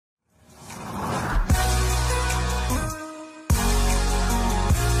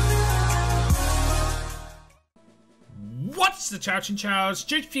What's the chow Chinchows?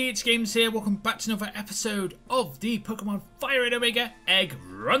 JoesphGames here. Welcome back to another episode of the Pokémon Fire Red Omega Egg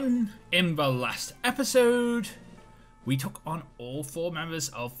Run. In the last episode, we took on all 4 members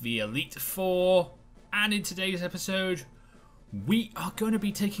of the Elite Four, and in today's episode, we are going to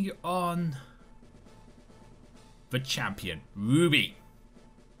be taking on the champion, Ruby,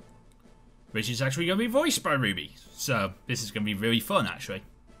 which is actually going to be voiced by Ruby. So this is going to be really fun, actually.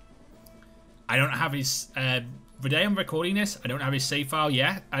 I don't have his, the day I'm recording this, I don't have his save file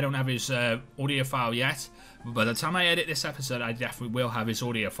yet. I don't have his audio file yet. But by the time I edit this episode, I definitely will have his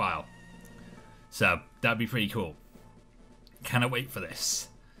audio file. So that'd be pretty cool. Cannot wait for this.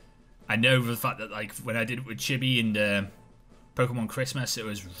 I know the fact that, like, when I did it with Chibi in Pokemon Christmas, it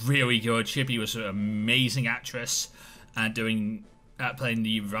was really good. Chibi was an amazing actress at playing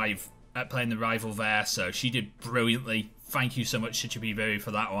the rival there, so she did brilliantly. Thank you so much to Chibi Berry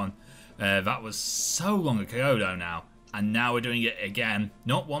for that one. That was so long ago though now, and now we're doing it again,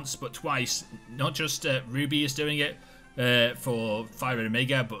 not once but twice. Not just Ruby is doing it for Fire Red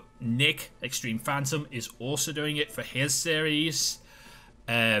Omega, but Nick Extreme Phantom is also doing it for his series.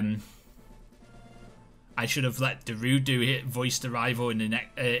 I should have let Darude do it, voice the rival in the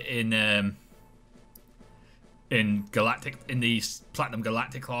in the Platinum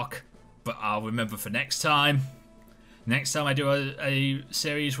Galactic Lock, but I'll remember for next time. Next time I do a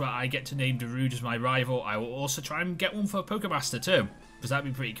series where I get to name Darude as my rival, I will also try and get one for Pokemaster too, because that'd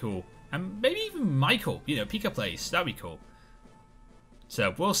be pretty cool. And maybe even Michael, you know, Pika Plays, that'd be cool.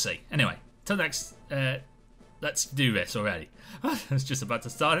 So we'll see. Anyway, till next, let's do this already. I was just about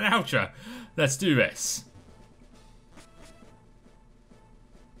to start an outro. Let's do this.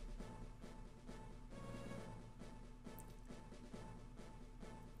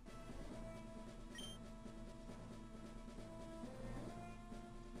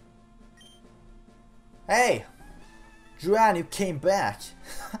 Hey! Joanne, you came back!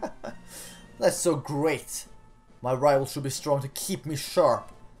 That's so great! My rival should be strong to keep me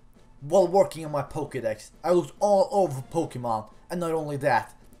sharp. While working on my Pokédex, I looked all over Pokemon, and not only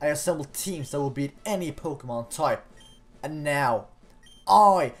that, I assembled teams that will beat any Pokemon type. And now,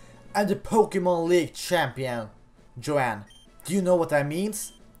 I am the Pokemon League champion! Joanne, do you know what that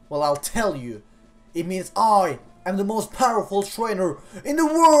means? Well, I'll tell you. It means I am the most powerful trainer in the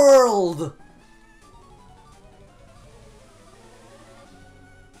world!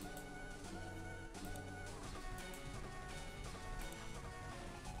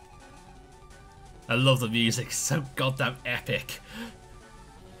 I love the music, it's so goddamn epic.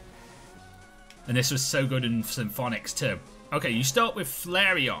 And this was so good in Symphonics too. Okay, you start with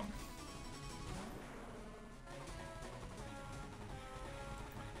Flareon.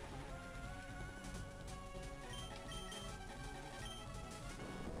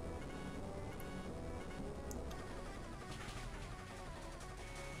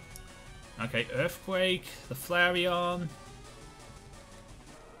 Okay, Earthquake, the Flareon.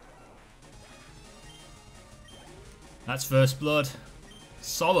 That's First Blood.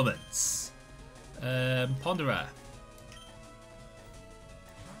 Solomon's. Ponderer.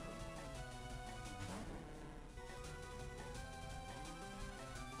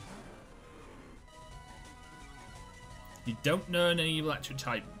 You don't learn any electric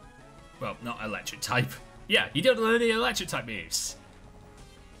type. Well, not electric type. Yeah, you don't learn any electric type moves.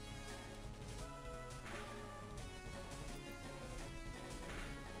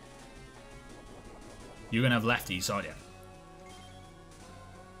 You're gonna have lefties, aren't you?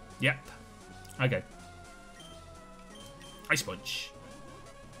 Yep. Okay. Ice Punch.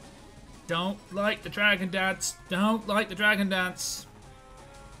 Don't like the Dragon Dance. Don't like the Dragon Dance.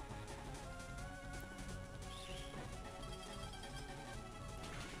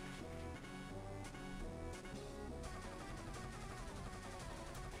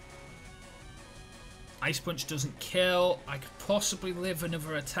 Ice Punch doesn't kill. I could possibly live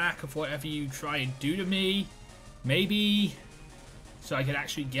another attack of whatever you try and do to me. Maybe. So I could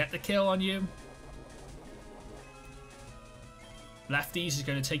actually get the kill on you. Lefties is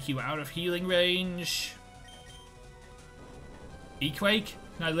going to take you out of healing range. E-Quake?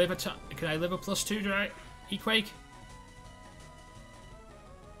 Can I live a +2 direct E-Quake?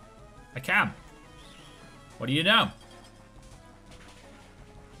 I can. What do you know?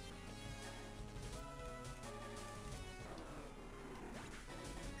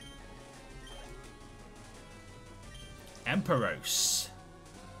 Emperos.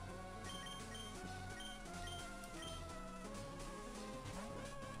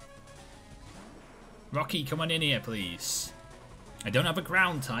 Rocky, come on in here, please. I don't have a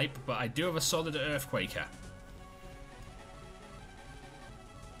ground type, but I do have a solid Earthquaker.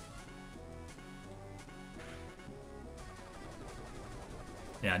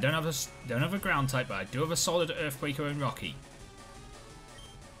 Yeah, I don't have a ground type, but I do have a solid Earthquaker and Rocky.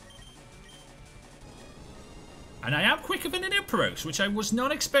 And I am quicker than an Imperos, which I was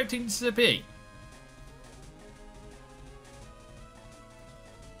not expecting to be.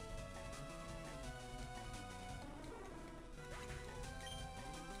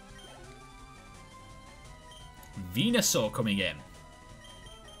 Venusaur coming in.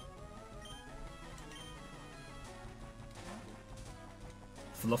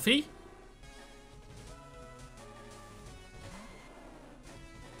 Fluffy?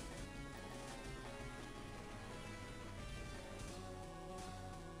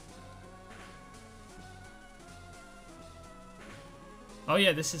 Oh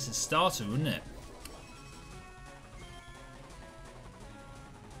yeah, this is a starter, isn't it?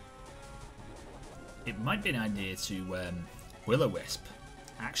 It might be an idea to Will-O-Wisp,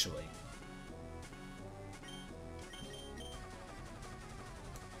 actually.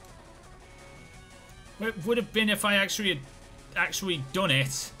 It would have been if I actually had done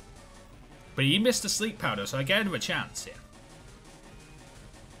it. But he missed a sleep powder, so I gave him a chance here.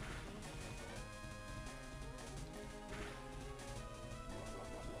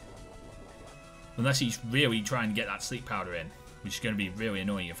 Unless he's really trying to get that sleep powder in, which is going to be really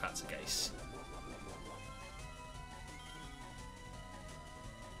annoying if that's the case.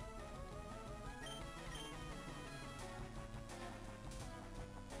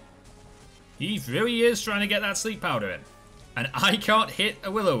 He really is trying to get that sleep powder in. And I can't hit a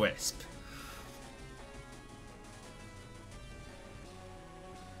Will-O-Wisp.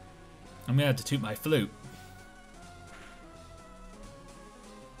 I'm going to have to toot my flute.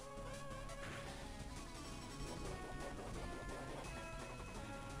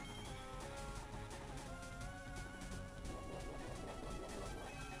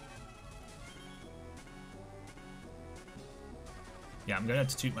 Yeah, I'm going to have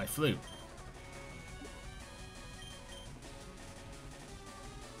to toot my flute.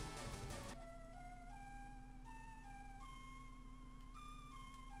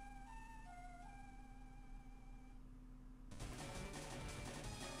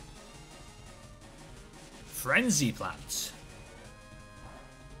 Frenzy Plant.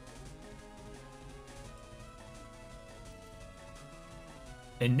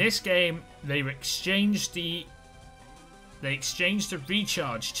 In this game, they exchanged the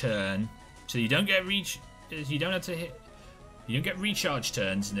recharge turn, so you don't get you don't get recharge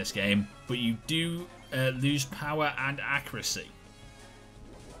turns in this game, but you do lose power and accuracy.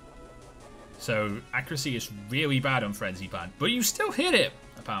 So accuracy is really bad on Frenzy Plant, but you still hit it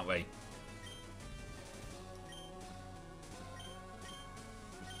apparently.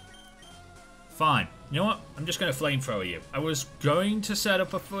 Fine. You know what? I'm just going to flamethrower you. I was going to set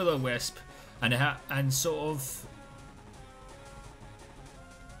up a Will-O-Wisp and sort of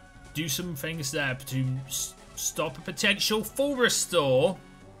do some things there to stop a potential full restore.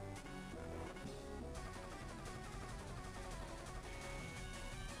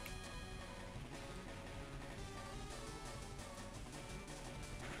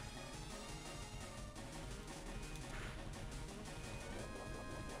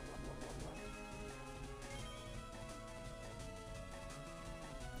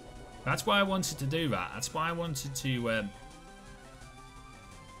 That's why I wanted to do that. That's why I wanted to...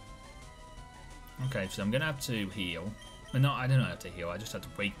 Okay, so I'm going to have to heal. No, I don't have to heal. I just have to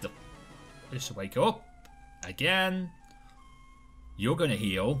wake up. Again. You're going to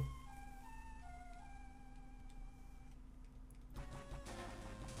heal.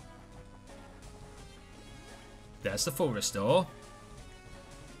 There's the full restore.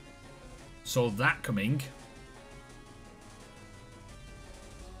 Saw that coming.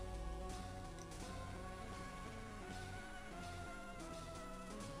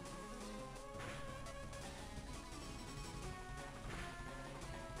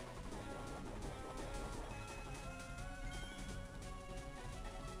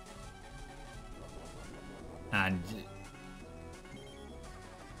 And you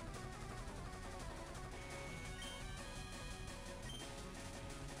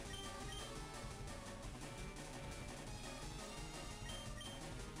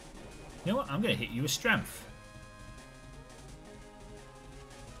know what? I'm going to hit you with strength.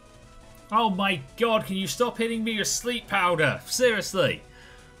 Oh my god, can you stop hitting me with sleep powder? Seriously.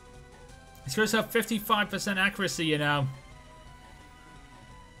 It's supposed to have 55% accuracy, you know.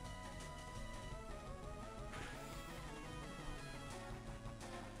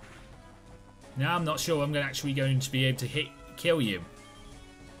 Now I'm not sure I'm actually going to be able to kill you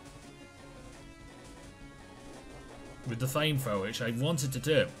with the flamethrower, which I wanted to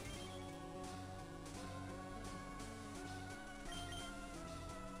do.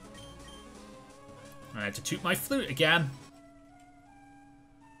 had to toot my flute again.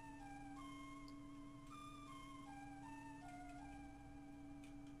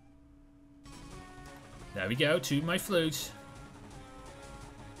 There we go, toot my flute.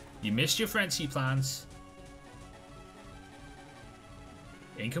 You missed your frenzy plans.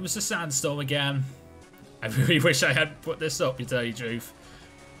 In comes the sandstorm again. I really wish I hadn't put this up, to tell you the truth.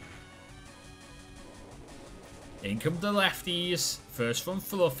 In come the lefties. First from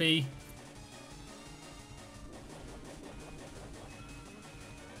Fluffy.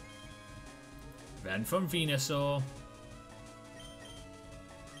 Then from Venusaur.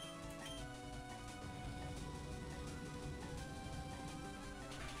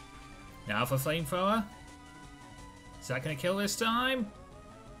 Now for Flamethrower. Is that going to kill this time?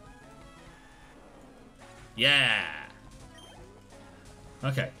 Yeah!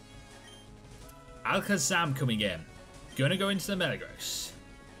 Okay. Alakazam coming in. Gonna go into the Metagross.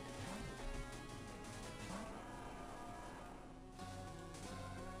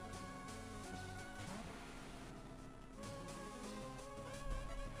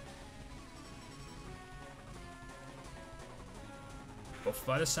 Buffed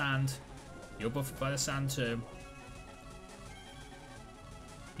by the sand. You're buffed by the sand too.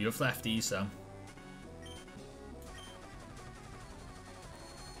 You have lefties though.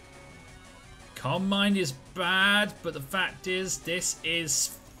 Calm Mind is bad, but the fact is, this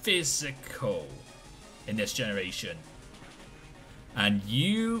is physical in this generation. And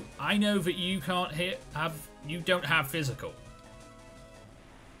you, I know that you can't you don't have physical.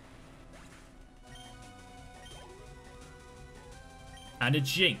 And a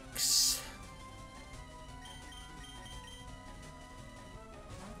Jinx.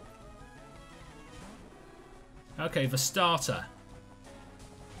 Okay, the starter.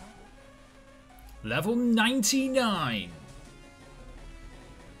 Level 99.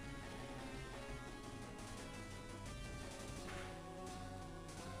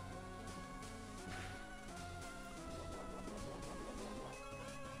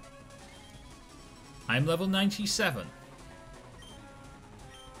 I'm level 97.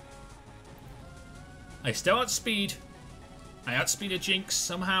 I still outspeed. I outspeed a Jinx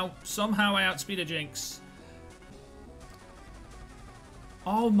somehow. Somehow I outspeed a Jinx.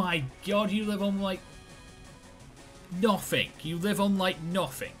 Oh my god, you live on like nothing. You live on like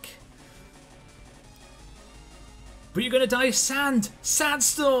nothing. But you're gonna die of sand!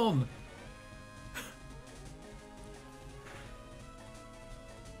 Sandstorm!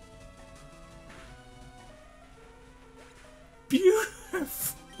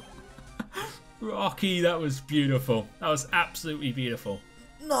 Beautiful! Rocky, that was beautiful. That was absolutely beautiful.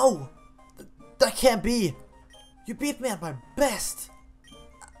 No! That can't be! You beat me at my best!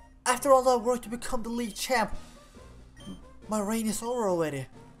 After all that work to become the league champ, my reign is over already.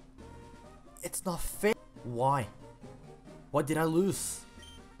 It's not fair. Why? Why did I lose?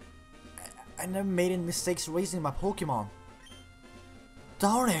 I never made any mistakes raising my Pokemon.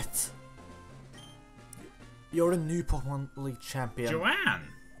 Darn it! You're the new Pokemon League champion. Joanne!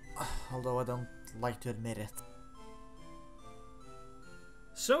 Although I don't like to admit it.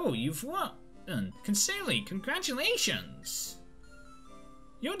 So, you've won. Concealy, congratulations!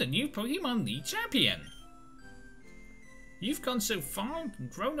 You're the new Pokemon League champion. You've gone so far and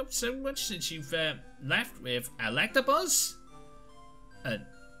grown up so much since you've left with Electabuzz?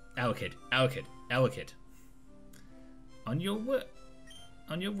 Elekid. On your work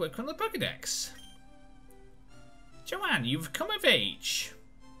on the Pokédex. Joanne, you've come of age.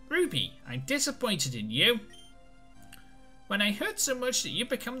 Ruby, I'm disappointed in you. When I heard so much that you'd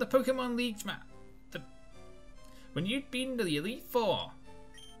become the Pokemon League when you'd been the Elite Four.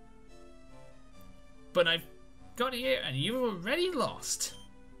 But I've got here and you've already lost.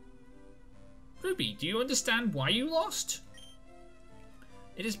 Ruby, do you understand why you lost?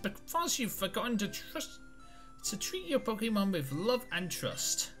 It is because you've forgotten to treat your Pokemon with love and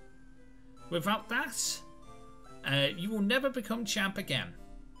trust. Without that, you will never become champ again.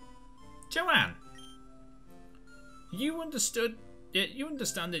 Joanne, you understand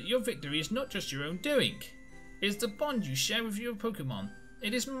that your victory is not just your own doing. It is the bond you share with your Pokemon.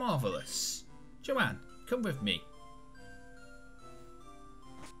 It is marvelous. Joanne, come with me.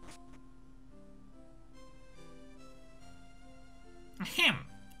 Ahem.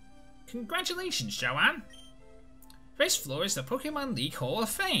 Congratulations, Joanne. This floor is the Pokemon League Hall of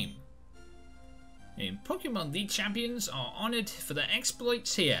Fame. And Pokemon League champions are honoured for their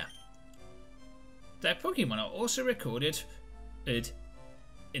exploits here. Their Pokemon are also recorded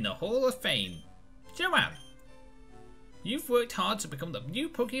in the Hall of Fame. Joanne, you've worked hard to become the new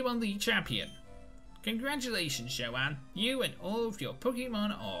Pokemon League champion. Congratulations, Joanne. You and all of your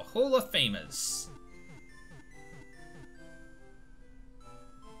Pokemon are Hall of Famers.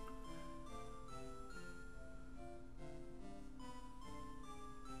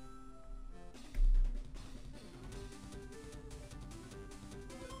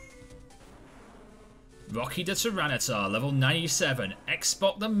 Rocky the Tyranitar, level 97.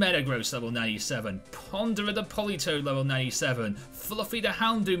 Xbox the Metagross, level 97. Ponderer the Politoed, level 97. Fluffy the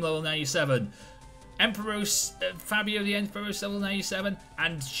Houndoom, level 97. Emperos, Fabio the Emperos, level 97.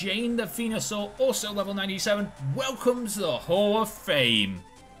 And Jane the Venusaur, also level 97. Welcome to the Hall of Fame.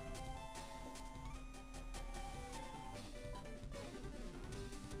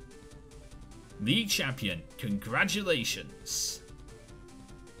 League Champion, congratulations.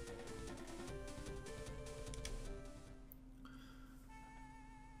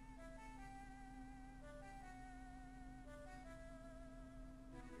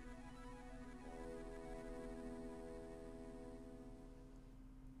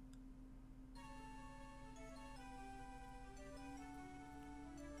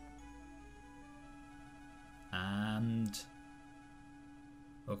 And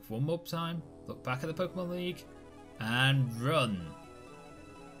look one more time, look back at the Pokemon League, and run.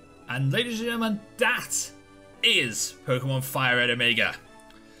 And ladies and gentlemen, that is Pokemon Fire Red Omega.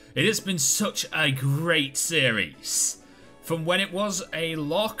 It has been such a great series. From when it was a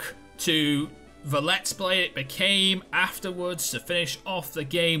lock to the Let's Play it became afterwards to finish off the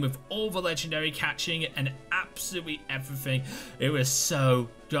game with all the legendary catching and absolutely everything. It was so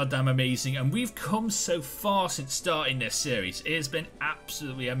goddamn amazing, and we've come so far since starting this series. It has been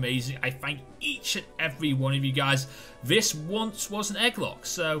absolutely amazing. I thank each and every one of you guys. This once was an egg lock,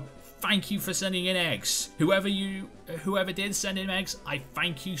 so thank you for sending in eggs. Whoever did send in eggs, I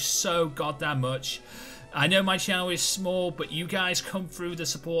thank you so goddamn much. I know my channel is small, but you guys come through to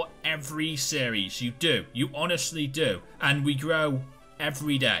support every series. You do. You honestly do. And we grow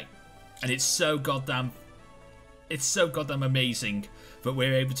every day. And it's so goddamn amazing that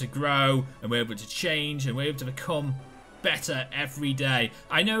we're able to grow and we're able to change and we're able to become better every day.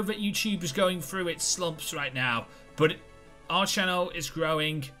 I know that YouTube is going through its slumps right now, but our channel is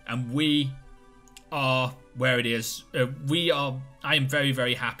growing and we are where it is. I am very,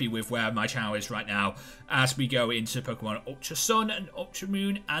 very happy with where my channel is right now as we go into Pokemon Ultra Sun and Ultra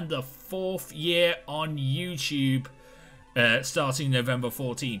Moon and the 4th year on YouTube starting November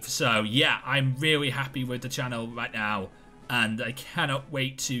 14th. So yeah, I'm really happy with the channel right now and I cannot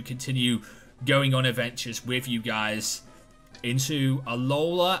wait to continue going on adventures with you guys into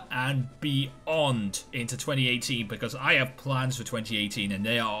Alola and beyond into 2018, because I have plans for 2018 and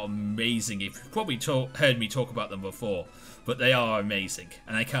they are amazing. You've probably heard me talk about them before, but they are amazing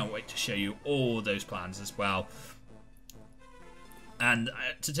and I can't wait to show you all those plans as well. And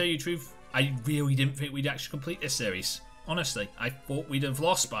to tell you the truth, I really didn't think we'd actually complete this series. Honestly, I thought we'd have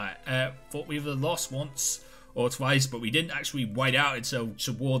lost once or twice, but we didn't actually white out until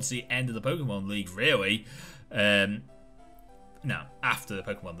towards the end of the Pokemon League, really. No, after the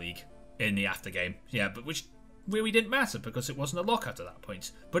Pokemon League, in the after game. Yeah, but which really didn't matter because it wasn't a lock after that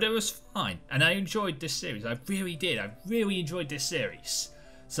point. But it was fine, and I enjoyed this series. I really did. I really enjoyed this series.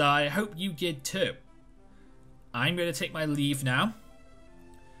 So I hope you did too. I'm going to take my leave now.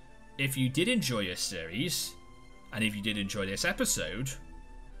 If you did enjoy this series, and if you did enjoy this episode,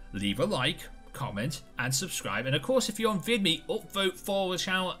 leave a like, comment, and subscribe. And of course, if you're on VidMe, upvote for the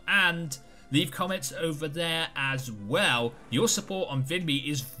channel and leave comments over there as well. Your support on VidMe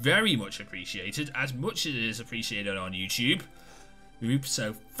is very much appreciated as it is appreciated on YouTube.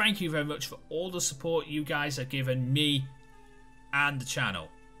 So thank you very much for all the support you guys have given me and the channel.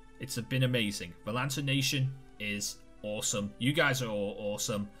 It's been amazing. The Lantern Nation is awesome. You guys are all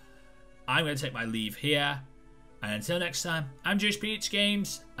awesome. I'm going to take my leave here. And until next time, I'm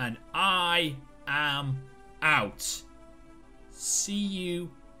JoesphGames and I am out. See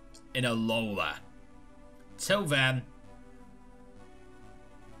you in Alola. Till then,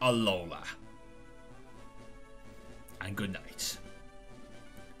 Alola. And good night.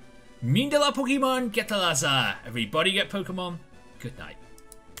 Mindala Pokemon, get the Laza. Everybody get Pokemon. Good night.